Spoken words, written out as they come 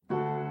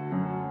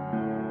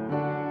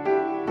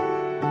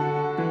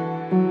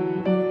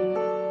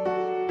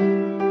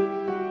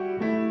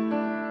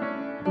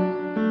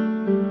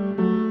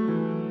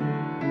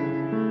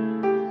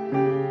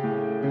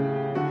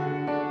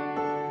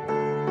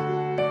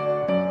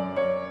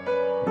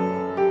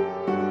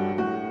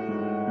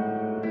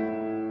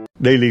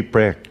Daily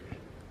Prayer,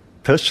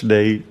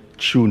 Thursday,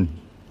 June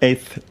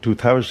 8th,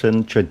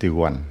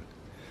 2021,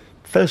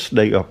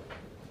 Thursday of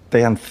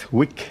 10th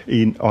week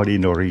in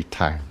Ordinary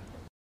Time.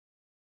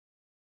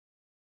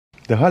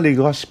 The Holy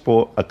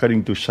Gospel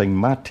according to St.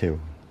 Matthew.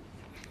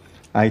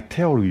 I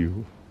tell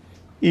you,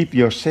 if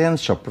your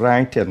sense of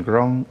right and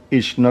wrong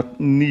is not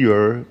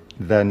nearer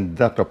than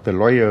that of the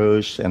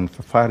lawyers and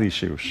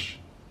Pharisees,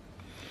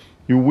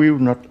 you will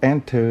not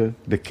enter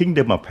the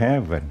kingdom of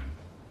heaven.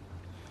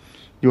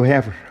 You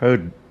have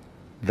heard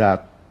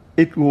that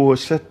it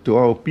was said to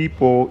our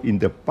people in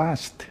the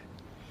past,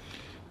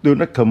 do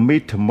not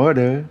commit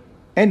murder.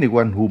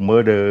 Anyone who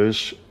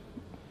murders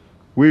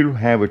will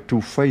have a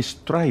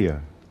two-faced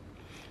trial.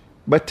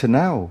 But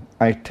now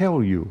I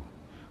tell you,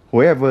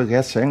 whoever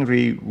gets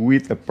angry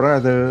with a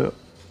brother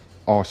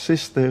or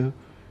sister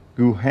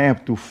will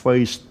have to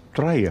face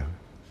trial.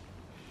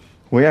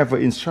 Whoever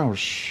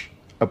insults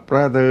a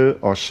brother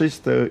or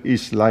sister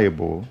is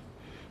liable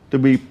to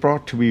be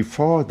brought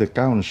before the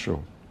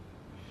council.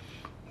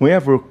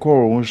 Whoever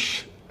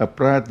calls a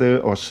brother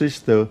or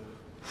sister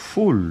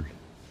fool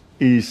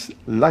is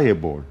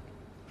liable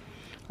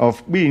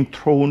of being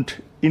thrown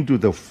into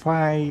the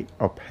fire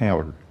of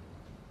hell.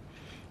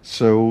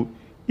 So,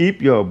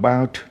 if you're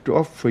about to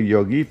offer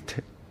your gift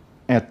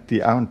at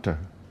the altar,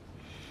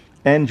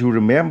 and you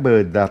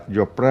remember that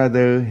your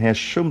brother has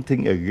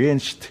something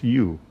against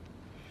you,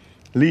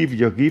 leave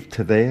your gift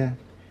there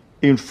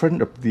in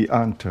front of the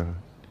altar.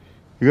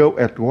 Go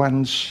at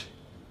once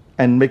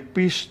and make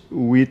peace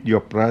with your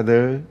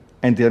brother,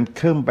 and then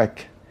come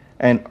back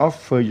and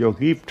offer your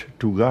gift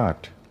to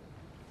God.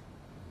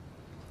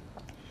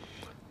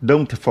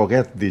 Don't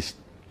forget this.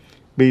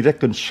 Be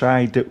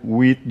reconciled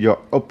with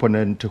your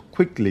opponent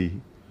quickly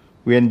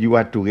when you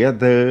are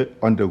together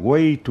on the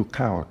way to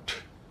court.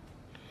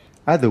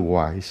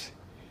 Otherwise,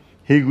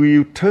 he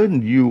will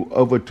turn you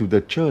over to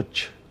the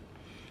judge,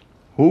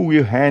 who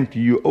will hand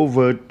you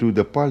over to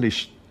the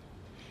police,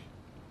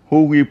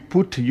 who will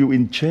put you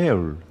in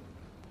jail.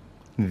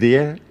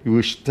 There you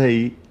will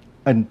stay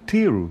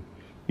until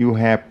you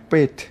have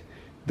paid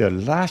the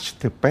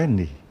last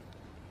penny.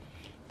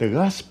 The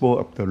Gospel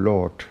of the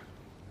Lord.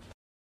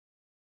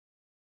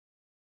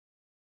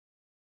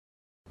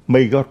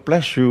 May God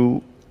bless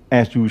you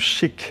as you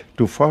seek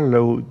to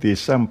follow the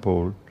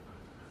example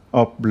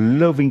of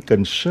loving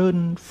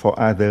concern for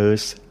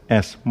others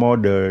as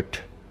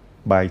modeled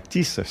by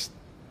Jesus.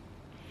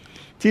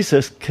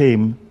 Jesus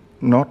came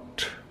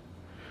not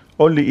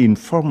only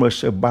inform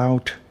us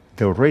about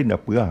the reign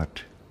of God,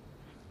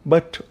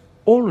 but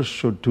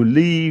also to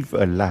live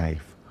a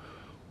life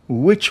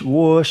which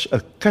was a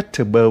cut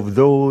above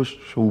those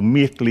who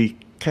merely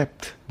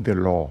kept the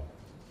law.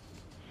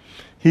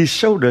 He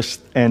showed us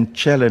and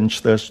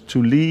challenged us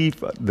to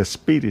live the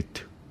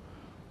Spirit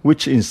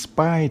which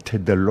inspired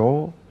the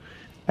law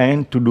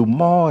and to do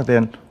more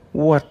than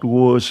what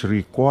was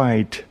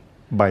required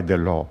by the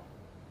law.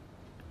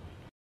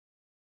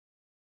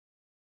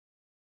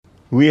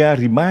 We are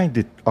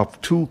reminded of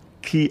two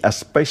key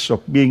aspects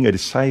of being a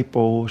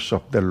disciple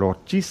of the Lord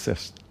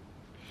Jesus.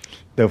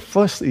 The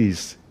first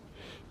is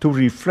to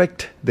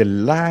reflect the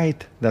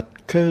light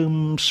that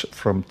comes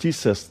from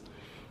Jesus,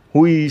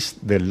 who is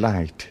the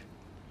light.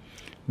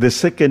 The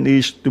second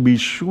is to be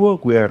sure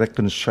we are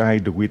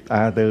reconciled with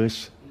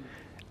others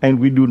and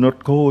we do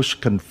not cause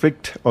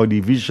conflict or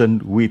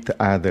division with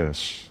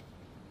others.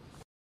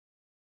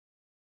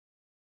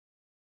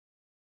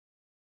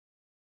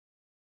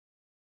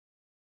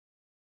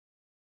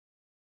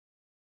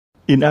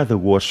 In other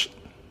words,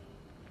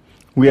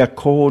 we are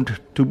called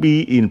to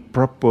be in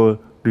proper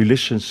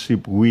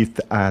relationship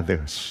with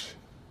others.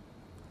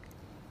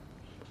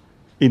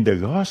 In the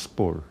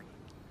Gospel,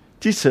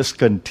 Jesus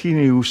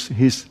continues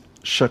his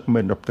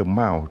Sermon of the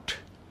Mount.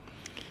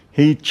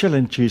 He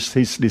challenges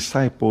his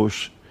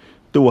disciples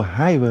to a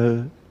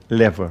higher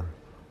level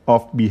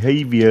of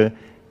behavior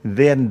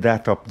than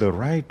that of the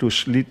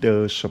righteous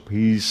leaders of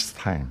his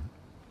time.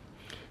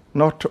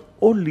 Not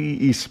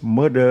only is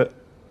murder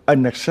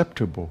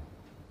unacceptable,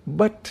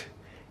 but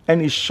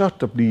any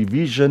sort of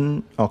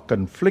division or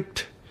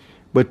conflict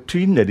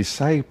between a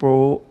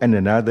disciple and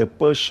another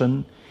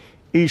person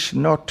is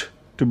not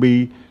to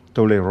be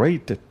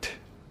tolerated.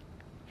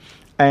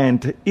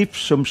 And if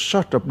some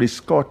sort of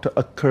discord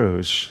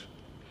occurs,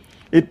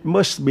 it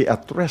must be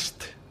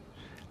addressed,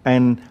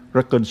 and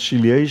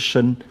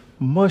reconciliation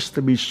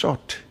must be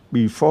sought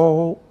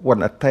before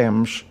one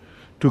attempts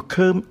to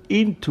come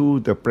into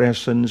the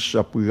presence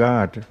of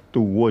God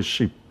to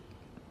worship.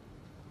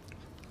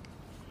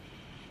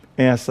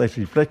 As I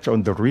reflect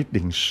on the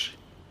readings,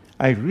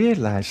 I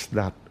realize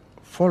that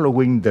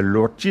following the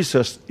Lord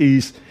Jesus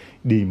is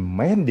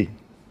demanding.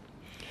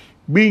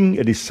 Being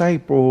a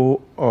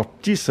disciple of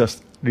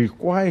Jesus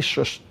requires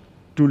us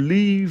to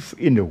live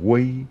in a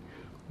way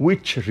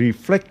which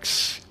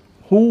reflects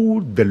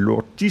who the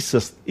Lord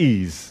Jesus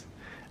is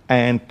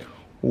and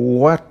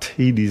what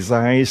he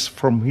desires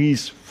from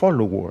his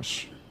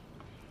followers.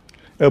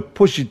 A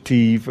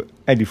positive,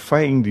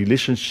 edifying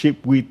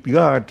relationship with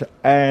God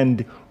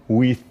and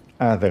with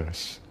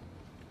others.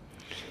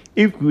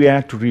 If we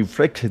are to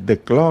reflect the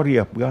glory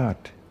of God,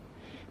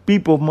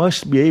 people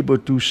must be able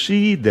to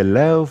see the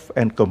love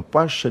and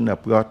compassion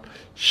of God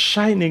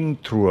shining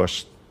through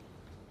us.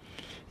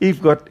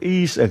 If God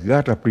is a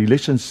God of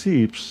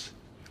relationships,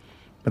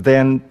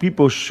 then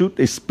people should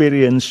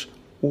experience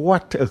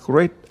what a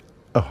great,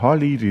 a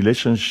holy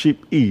relationship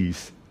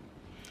is.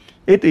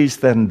 It is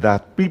then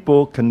that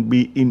people can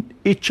be in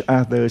each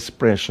other's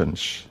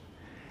presence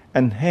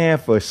and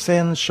have a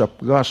sense of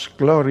God's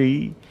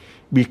glory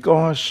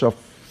because of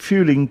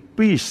feeling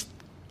peace,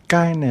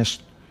 kindness,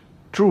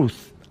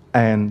 truth,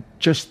 and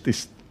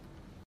justice.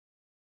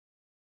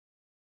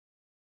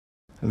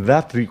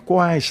 That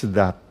requires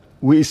that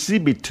we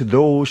exhibit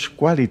those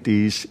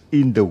qualities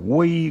in the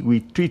way we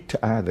treat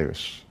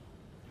others.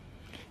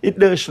 It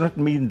does not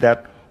mean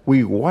that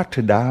we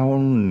water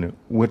down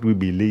what we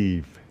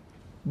believe,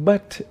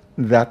 but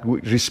that we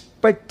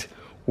respect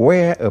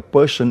where a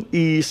person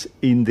is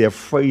in their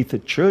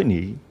faith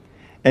journey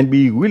and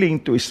be willing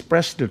to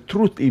express the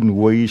truth in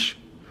ways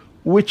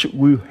which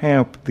will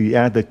help the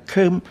other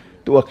come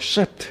to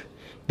accept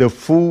the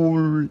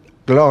full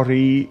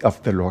glory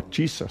of the Lord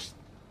Jesus.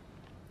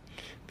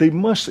 They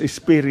must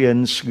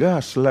experience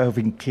God's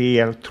loving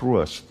care through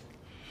us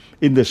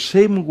in the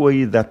same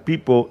way that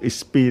people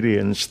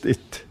experienced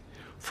it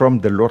from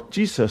the Lord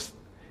Jesus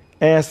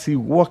as he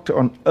walked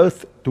on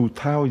earth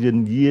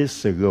 2,000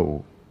 years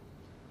ago.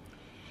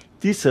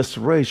 Jesus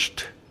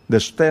raised the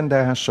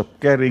standards of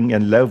caring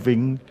and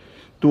loving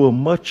to a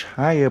much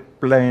higher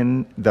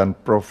plane than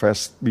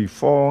professed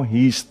before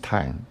his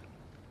time.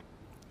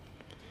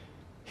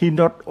 He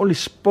not only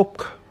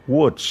spoke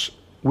words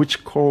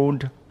which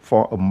called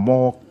for a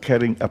more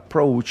caring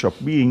approach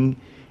of being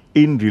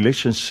in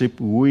relationship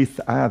with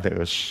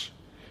others,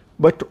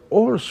 but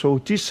also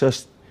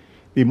Jesus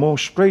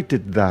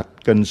demonstrated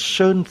that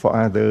concern for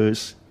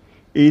others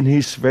in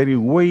his very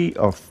way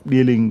of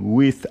dealing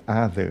with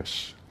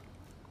others.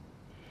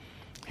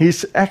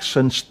 His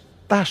actions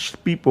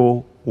touched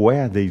people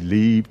where they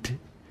lived,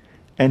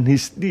 and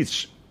his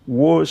deeds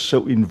were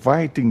so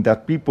inviting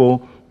that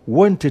people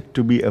wanted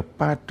to be a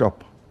part of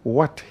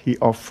what he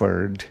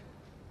offered.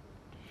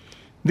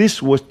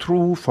 This was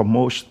true for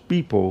most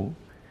people,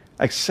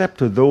 except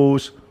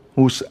those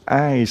whose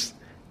eyes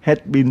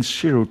had been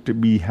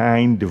sealed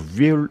behind the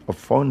veil of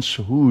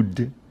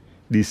falsehood,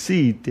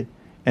 deceit,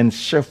 and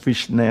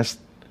selfishness,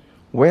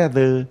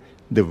 whether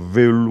the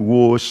veil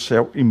was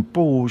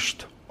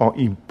self-imposed or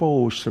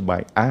imposed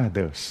by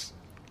others.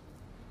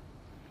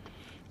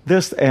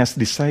 Thus, as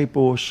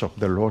disciples of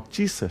the Lord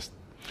Jesus,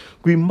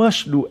 we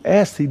must do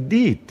as he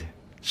did,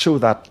 so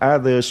that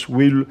others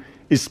will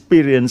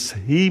experience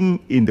him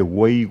in the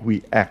way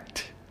we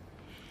act.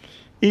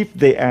 If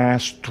there are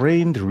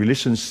strained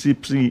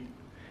relationships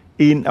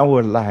in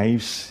our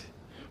lives,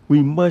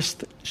 we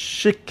must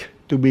seek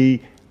to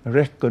be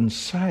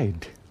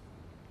reconciled.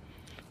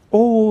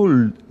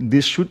 All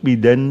this should be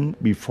done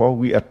before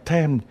we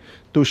attempt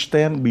to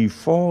stand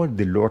before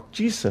the Lord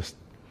Jesus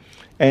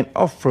and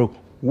offer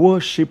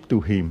worship to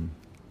him.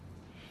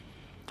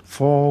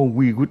 For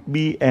we would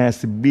be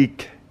as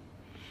big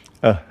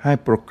a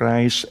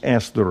hypocrite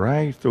as the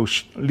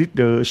righteous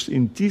leaders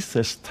in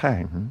Jesus'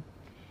 time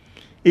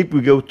if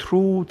we go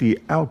through the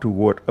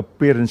outward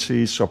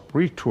appearances of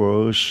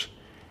rituals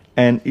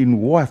and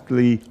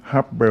inwardly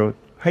harbor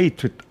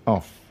hatred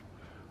of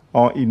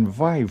or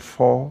invite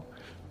for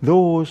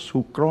those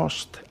who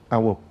crossed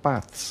our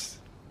paths.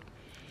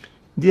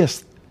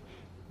 Yes,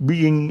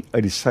 being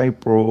a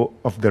disciple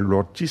of the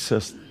Lord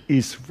Jesus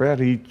is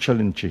very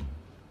challenging.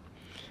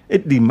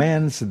 It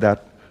demands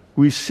that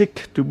we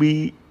seek to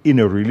be in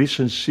a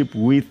relationship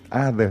with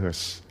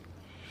others,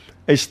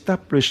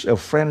 establish a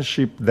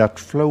friendship that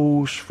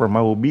flows from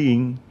our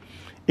being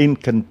in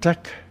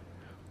contact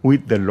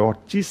with the Lord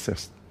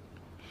Jesus.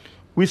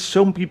 With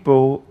some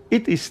people,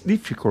 it is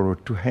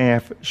difficult to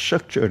have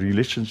such a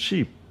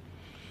relationship,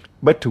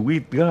 but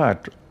with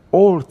God,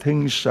 all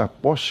things are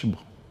possible.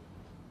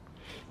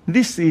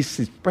 This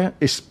is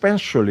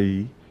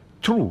especially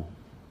true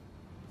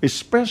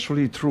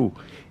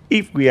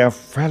if we are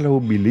fellow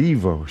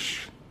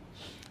believers,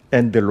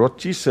 and the Lord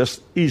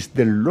Jesus is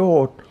the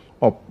Lord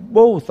of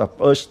both of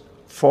us,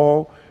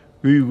 for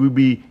we will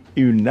be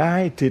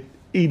united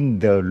in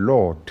the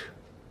Lord.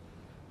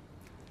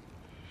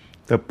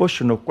 The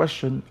personal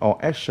question or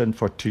action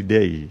for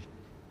today: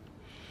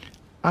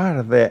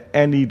 are there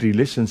any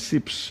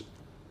relationships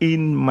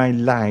in my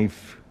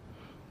life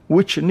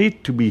which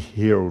need to be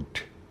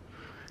healed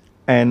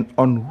and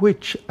on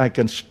which I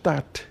can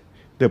start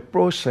the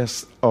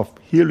process of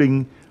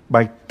healing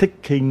by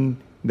taking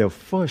the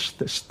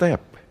first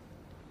step?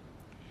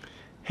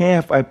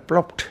 Have I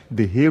blocked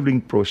the healing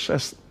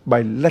process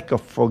by lack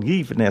of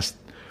forgiveness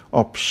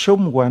of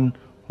someone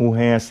who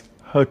has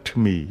hurt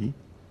me?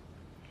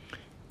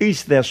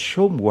 Is there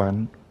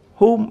someone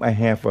whom I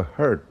have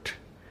hurt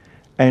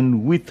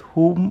and with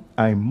whom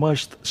I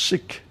must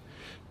seek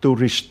to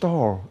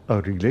restore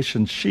a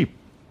relationship?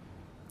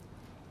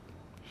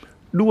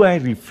 Do I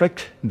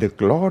reflect the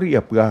glory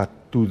of God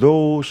to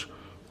those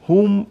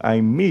whom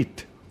I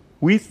meet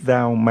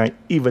without my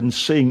even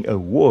saying a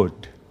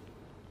word.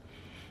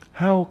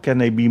 How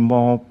can I be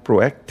more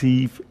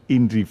proactive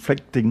in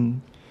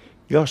reflecting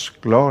God's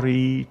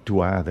glory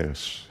to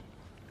others?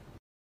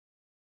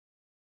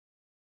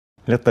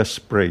 Let us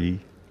pray.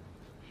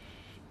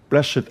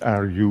 Blessed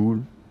are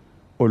you,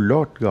 O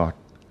Lord God,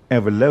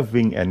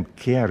 ever-loving and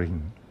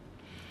caring,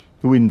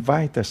 who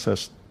invite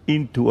us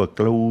into a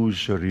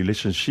close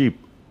relationship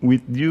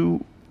with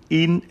you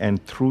in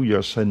and through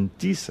your Son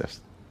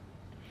Jesus.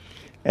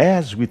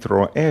 As we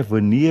draw ever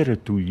nearer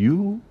to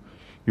you,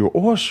 you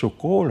also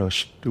call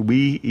us to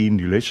be in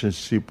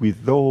relationship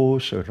with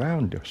those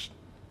around us.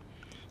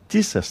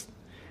 Jesus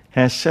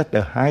has set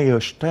a higher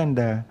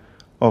standard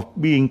of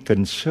being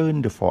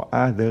concerned for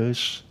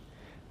others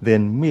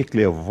than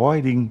merely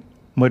avoiding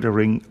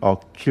murdering or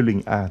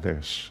killing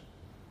others.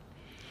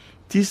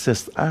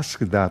 Jesus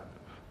asks that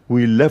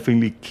we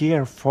lovingly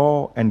care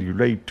for and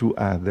relate to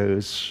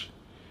others,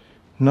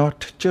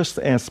 not just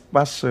as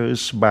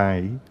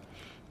passers-by,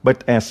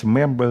 but as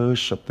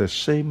members of the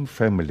same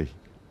family.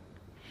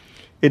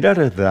 In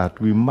order that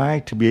we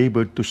might be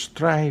able to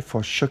strive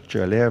for such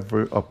a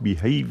level of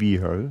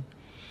behavior,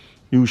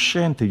 you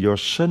sent your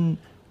Son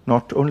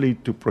not only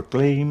to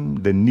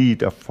proclaim the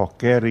need for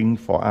caring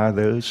for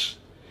others,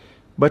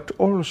 but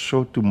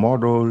also to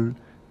model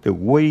the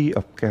way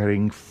of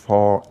caring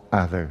for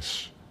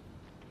others.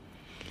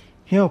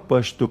 Help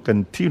us to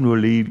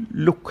continually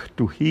look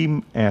to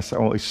Him as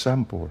our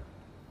example.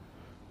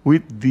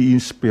 With the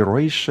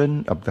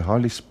inspiration of the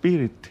Holy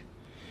Spirit,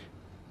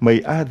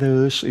 may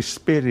others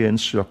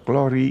experience your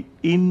glory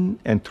in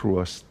and through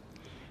us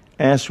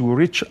as we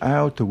reach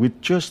out with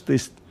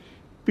justice,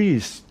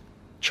 peace,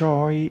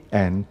 joy,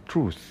 and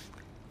truth.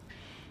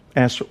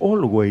 As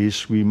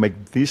always, we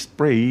make this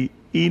prayer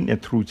in and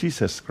through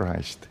Jesus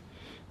Christ,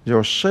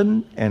 your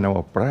Son and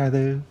our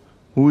brother,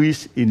 who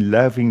is in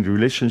loving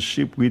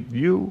relationship with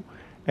you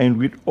and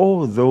with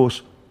all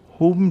those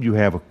whom you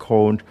have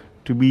called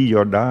to be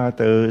your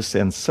daughters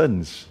and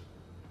sons.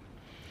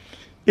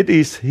 It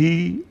is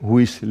He who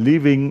is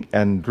living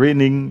and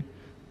reigning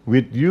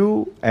with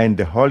you and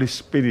the Holy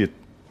Spirit,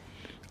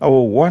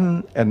 our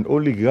one and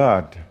only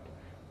God,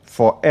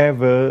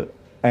 forever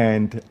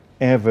and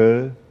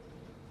ever.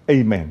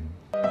 Amen.